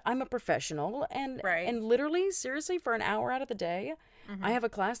 and I'm a professional, and literally, seriously, for an hour out of the day, I have a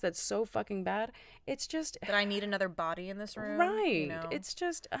class that's so fucking bad. It's just that I need another body in this room. Right. You know? It's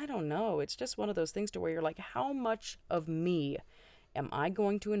just, I don't know. It's just one of those things to where you're like, how much of me am I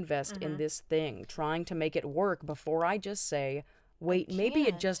going to invest in this thing, trying to make it work before I just say, wait, maybe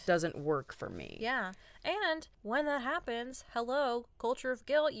it just doesn't work for me. Yeah. And when that happens, hello, culture of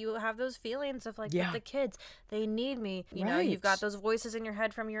guilt, you have those feelings of like, the kids, they need me. You know, you've got those voices in your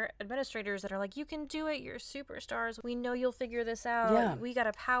head from your administrators that are like, you can do it. You're superstars. We know you'll figure this out. Yeah. We got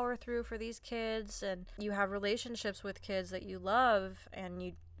to power through for these kids. And you have relationships with kids that you love, and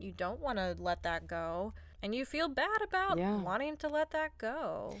you don't want to let that go. And you feel bad about wanting to let that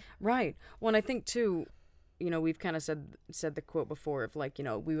go. Right. Well, and I think too, you know, we've kind of said the quote before of like, you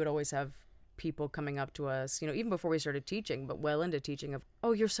know, we would always have people coming up to us, you know, even before we started teaching, but well into teaching of,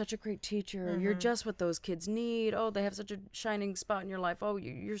 oh, you're such a great teacher. You're just what those kids need. Oh, they have such a shining spot in your life. Oh,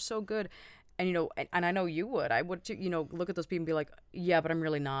 you're so good. And, you know, and I know you would. I would, too, you know, look at those people and be like, yeah, but I'm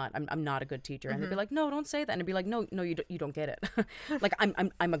really not. I'm not a good teacher. And they'd be like, no, don't say that. And I'd be like, no, you don't get it. Like,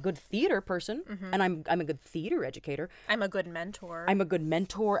 I'm a good theater person, and I'm a good theater educator. I'm a good mentor. I'm a good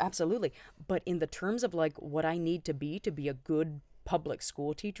mentor, absolutely. But in the terms of, like, what I need to be a good public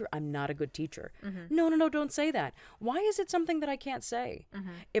school teacher, I'm not a good teacher. No, don't say that. Why is it something that I can't say?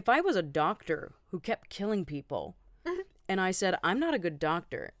 If I was a doctor who kept killing people, and I said, I'm not a good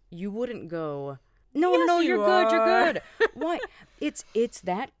doctor, you wouldn't go, no, you're good. Why? It's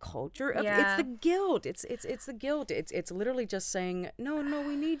that culture of it's the guilt. It's the guilt. It's literally just saying, no,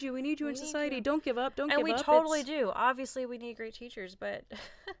 we need you in society. Don't give up. Don't give up. And we totally do. Obviously, we need great teachers, but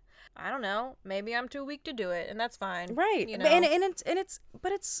I don't know. Maybe I'm too weak to do it, and that's fine. Right. You know?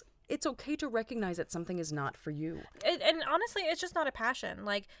 But it's okay to recognize that something is not for you. And honestly, it's just not a passion.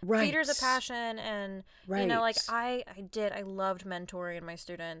 Like, theater's a passion, and, you know, like, I loved mentoring my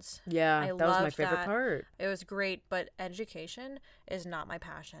students. Yeah, that was my favorite part. It was great, but education is not my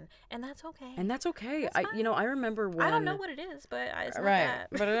passion, and that's okay. I remember when... I don't know what it is, but it's not that.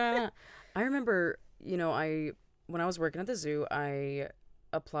 But I remember, you know, when I was working at the zoo, I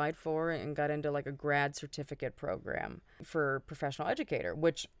applied for and got into, like, a grad certificate program for professional educator,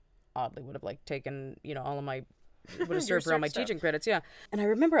 which oddly would have like taken, you know, all of my, would have served for all my teaching credits. Yeah. And I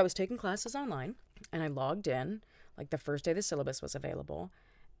remember I was taking classes online, and I logged in like the first day the syllabus was available,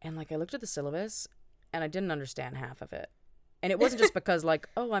 and like I looked at the syllabus and I didn't understand half of it. And it wasn't just because like,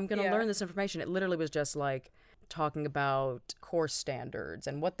 oh, I'm going to learn this information. It literally was just like talking about course standards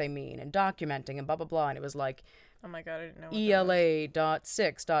and what they mean and documenting and blah blah blah. And it was like, oh my god, I didn't know what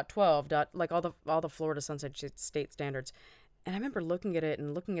ELA.6.12. Like all the Florida Sunset State standards. And I remember looking at it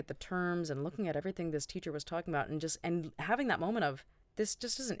and looking at the terms and looking at everything this teacher was talking about, and having that moment of, this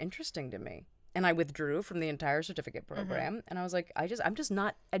just isn't interesting to me. And I withdrew from the entire certificate program. And I was like, I'm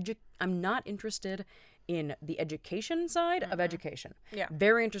not interested in the education side of education. Yeah.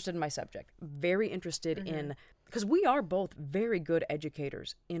 Very interested in my subject. Very interested in, because we are both very good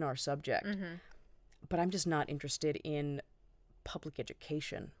educators in our subject. But I'm just not interested in public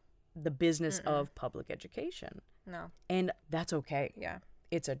education, the business of public education. No. And that's okay. Yeah.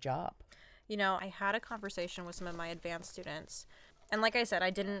 It's a job. You know, I had a conversation with some of my advanced students. And like I said,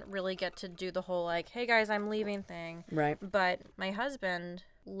 I didn't really get to do the whole like, hey guys, I'm leaving thing. Right. But my husband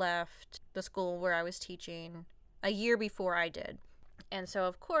left the school where I was teaching a year before I did. And so,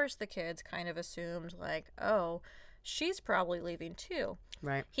 of course, the kids kind of assumed like, oh, she's probably leaving too.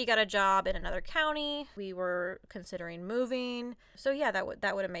 Right. He got a job in another county. We were considering moving. So yeah, that would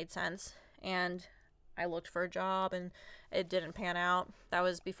have made sense. And I looked for a job and it didn't pan out. That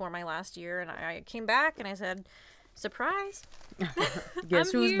was before my last year, and I came back and I said, surprise.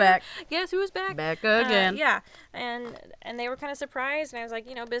 Guess who's back? Guess who's back? Back again. Yeah. And they were kind of surprised, and I was like,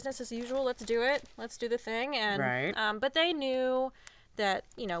 you know, business as usual, let's do it. Let's do the thing. And but they knew that,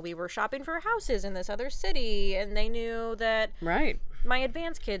 you know, we were shopping for houses in this other city, and they knew that my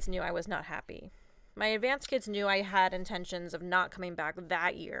advanced kids knew I was not happy. My advanced kids knew I had intentions of not coming back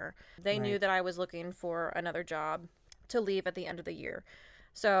that year. They knew that I was looking for another job to leave at the end of the year.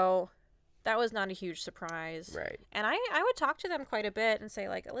 So that was not a huge surprise. Right. And I would talk to them quite a bit and say,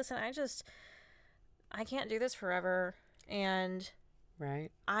 like, listen, I can't do this forever. And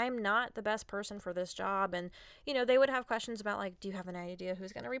Right. I'm not the best person for this job. And, you know, they would have questions about, like, do you have an idea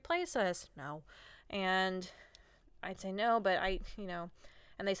who's going to replace us? No. And I'd say no, but you know,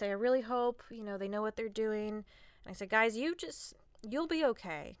 and they say, I really hope, you know, they know what they're doing. And I said, guys, you'll be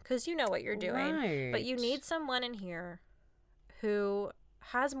okay because you know what you're doing. Right. But you need someone in here who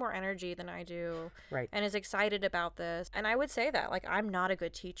has more energy than I do. Right. And is excited about this. And I would say that, like, I'm not a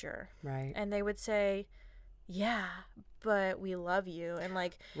good teacher. Right. And they would say, yeah, but we love you, and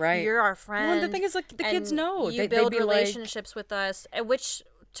like, right. you're our friend. Well, and the thing is, like, the kids know. You build relationships with us, which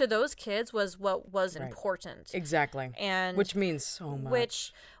to those kids was what was important. Exactly. And which means so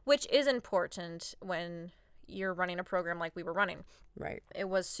much. Which is important when you're running a program like we were running. Right. It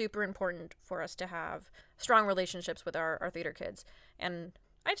was super important for us to have strong relationships with our theater kids. And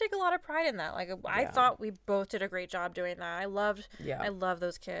I take a lot of pride in that. Like, I thought we both did a great job doing that. I love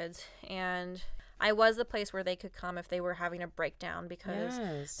those kids. And I was the place where they could come if they were having a breakdown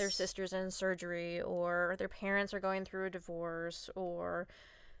because their sister's in surgery, or their parents are going through a divorce, or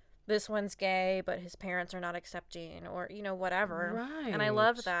this one's gay but his parents are not accepting, or, you know, whatever. Right. And I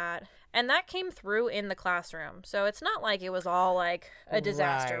love that. And that came through in the classroom. So it's not like it was all like a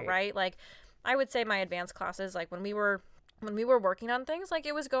disaster, right? Like, I would say my advanced classes, like when we were working on things, like,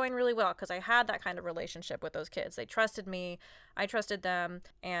 it was going really well because I had that kind of relationship with those kids. They trusted me, I trusted them,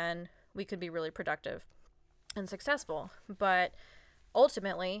 and we could be really productive and successful. But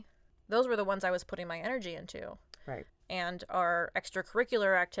ultimately, those were the ones I was putting my energy into. Right. And our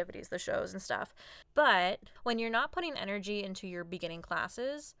extracurricular activities, the shows and stuff. But when you're not putting energy into your beginning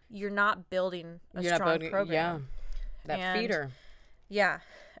classes, you're not building a strong program. Yeah. That feeder. Yeah.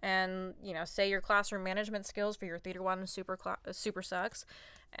 And, you know, say your classroom management skills for your Theater 1 super sucks,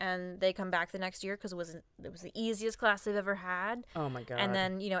 and they come back the next year because it was the easiest class they've ever had. Oh, my God. And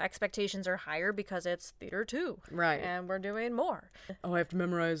then, you know, expectations are higher because it's Theater 2. Right. And we're doing more. Oh, I have to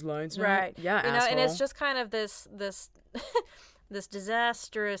memorize lines now? Right. Yeah, you know, asshole. and it's just kind of this this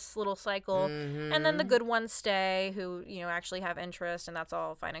disastrous little cycle. Mm-hmm. And then the good ones stay who, you know, actually have interest, and that's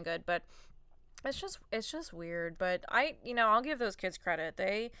all fine and good. But it's just weird. But I'll give those kids credit.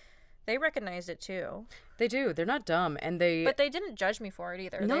 They recognized it too. They do. They're not dumb, but they didn't judge me for it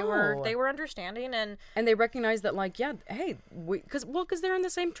either. No. They were understanding, and they recognize that, like, yeah, hey, because they're in the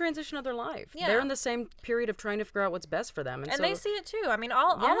same transition of their life. Yeah. They're in the same period of trying to figure out what's best for them, and so, they see it too. I mean,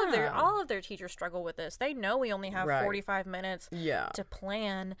 all of their teachers struggle with this. They know we only have 45 minutes to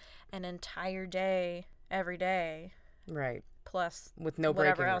plan an entire day every day. Right. Plus with no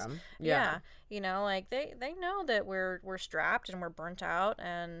whatever breaking else. room. Yeah. You know, like they know that we're strapped and we're burnt out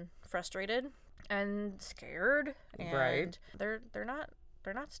and frustrated and scared, and they're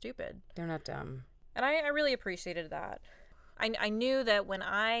not stupid. They're not dumb. And I really appreciated that. I knew that when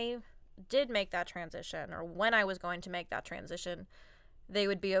I did make that transition, or when I was going to make that transition, they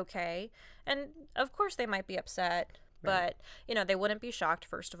would be okay. And of course they might be upset, but you know, they wouldn't be shocked,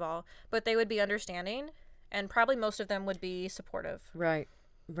 first of all, but they would be understanding. And probably most of them would be supportive. Right.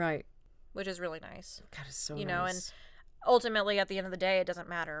 Which is really nice. God, it's so nice. You know, and ultimately, at the end of the day, it doesn't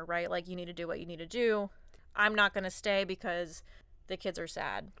matter, right? Like, you need to do what you need to do. I'm not going to stay because the kids are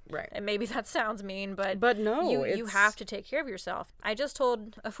sad. Right. And maybe that sounds mean, but no, you have to take care of yourself. I just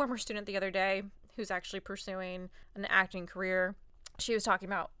told a former student the other day who's actually pursuing an acting career. She was talking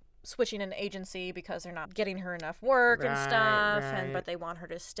about switching an agency because they're not getting her enough work and stuff, but they want her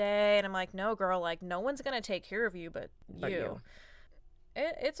to stay, and I'm like, no, girl, like, no one's gonna take care of you but you.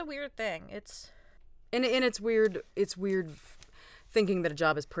 It's a weird thing. It's weird thinking that a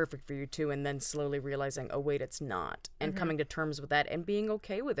job is perfect for you too, and then slowly realizing, oh wait, it's not, and coming to terms with that and being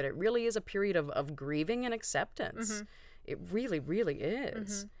okay with it. It really is a period of grieving and acceptance. It really, really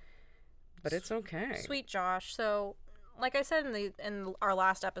is. But it's okay. Sweet Josh. So like I said in our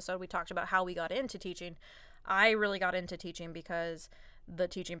last episode, we talked about how we got into teaching. I really got into teaching because the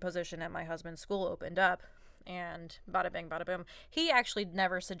teaching position at my husband's school opened up, and bada bing, bada boom. He actually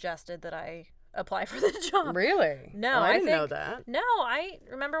never suggested that I apply for the job. Really? No, I didn't know that. No, I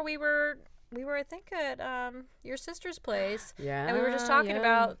remember we were I think at your sister's place. Yeah. And we were just talking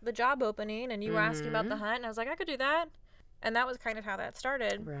about the job opening, and you were asking about the hunt, and I was like, I could do that. And that was kind of how that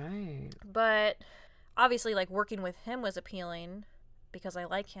started. Right. But obviously, like, working with him was appealing because I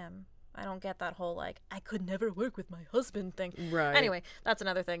like him. I don't get that whole, like, I could never work with my husband thing. Right. Anyway, that's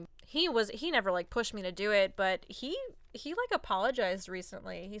another thing. He never, like, pushed me to do it, but he like, apologized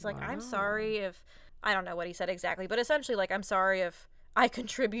recently. He's like, I'm sorry if, I don't know what he said exactly, but essentially, like, I'm sorry if I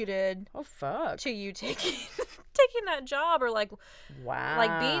contributed to you taking that job, or, like,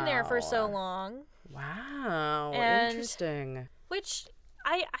 like, being there for so long. Wow. And interesting. Which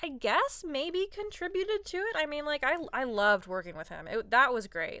I guess maybe contributed to it. I mean, like, I loved working with him. That was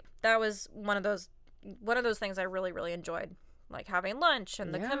great. That was one of those things I really, really enjoyed. Like having lunch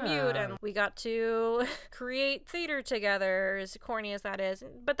and the commute, and we got to create theater together, as corny as that is.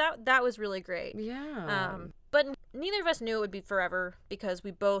 But that was really great. Yeah. But neither of us knew it would be forever because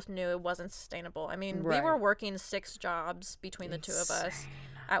we both knew it wasn't sustainable. I mean, we were working 6 jobs between the two of us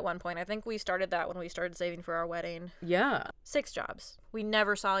at one point. I think we started that when we started saving for our wedding. Yeah. 6 jobs. We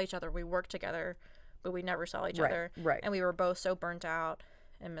never saw each other. We worked together, but we never saw each other. Right. And we were both so burnt out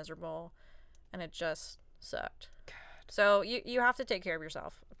and miserable, and it just sucked. So you have to take care of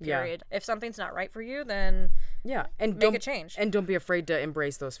yourself, period. Yeah. If something's not right for you, then and make a change. And don't be afraid to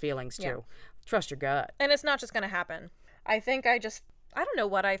embrace those feelings, too. Yeah. Trust your gut. And it's not just going to happen. I think I don't know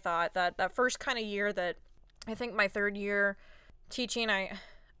what I thought. That first kind of year that, I think my 3rd year teaching, I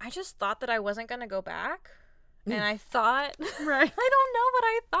just thought that I wasn't going to go back. And I thought, I don't know what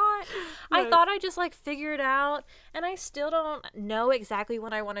I thought. Right. I thought I just like figured out, and I still don't know exactly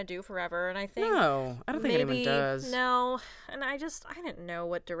what I want to do forever. And I think I don't think anyone does. No, and I didn't know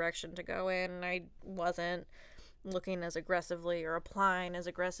what direction to go in, and I wasn't looking as aggressively or applying as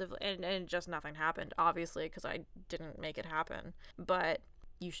aggressively, and just nothing happened, obviously, because I didn't make it happen. But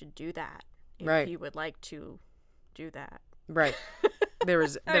you should do that if you would like to do that. Right. There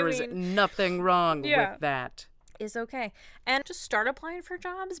is nothing wrong with that. Is okay. And just start applying for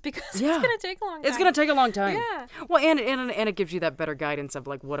jobs because it's going to take a long time. It's going to take a long time. Yeah. Well, and it gives you that better guidance of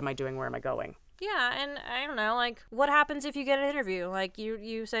like, what am I doing? Where am I going? Yeah. And I don't know, like, what happens if you get an interview? Like,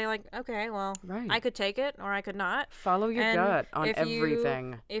 you say, like, okay, well, I could take it or I could not. Follow your gut on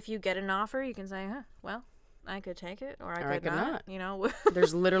everything. If you get an offer, you can say, well, I could take it or I could not. You know,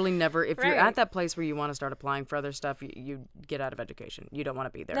 there's literally never, if you're at that place where you want to start applying for other stuff, you get out of education. You don't want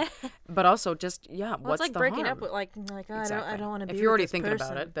to be there. But also just, what's it's like the breaking harm? up with exactly. I don't want to be if you're already with this thinking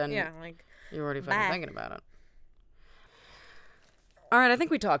person. about it, then you're already fucking bye. thinking about it. All right, I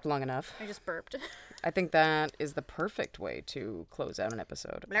think we talked long enough. I just burped. I think that is the perfect way to close out an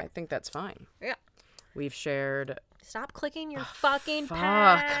episode. Yep. I think that's fine. Yeah. We've shared... Stop clicking your fucking pen.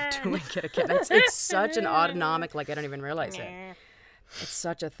 I'm doing it again. It's such an autonomic, like, I don't even realize it. It's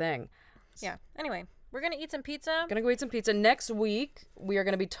such a thing. Yeah. Anyway, we're going to eat some pizza. Gonna go eat some pizza. Next week, we are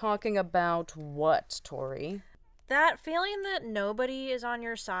going to be talking about what, Tori? That feeling that nobody is on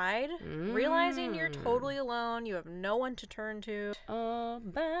your side, realizing you're totally alone, you have no one to turn to. All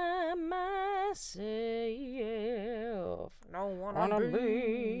by myself. No one to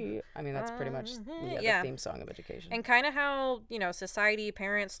be. I mean, that's pretty much the theme song of education. And kind of how, society,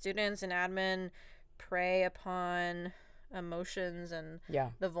 parents, students, and admin prey upon emotions and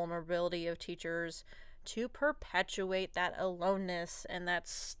the vulnerability of teachers to perpetuate that aloneness and that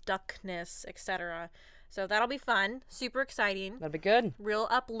stuckness, etc. So that'll be fun. Super exciting. That'll be good. Real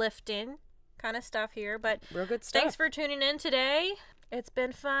uplifting kind of stuff here. But real good stuff. Thanks for tuning in today. It's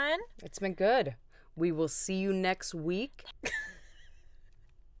been fun. It's been good. We will see you next week.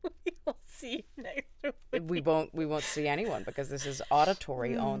 We will see you next week. We won't see anyone because this is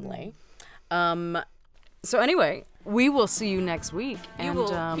auditory only. So anyway, we will see you next week. You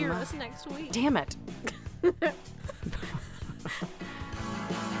will hear us next week. Damn it.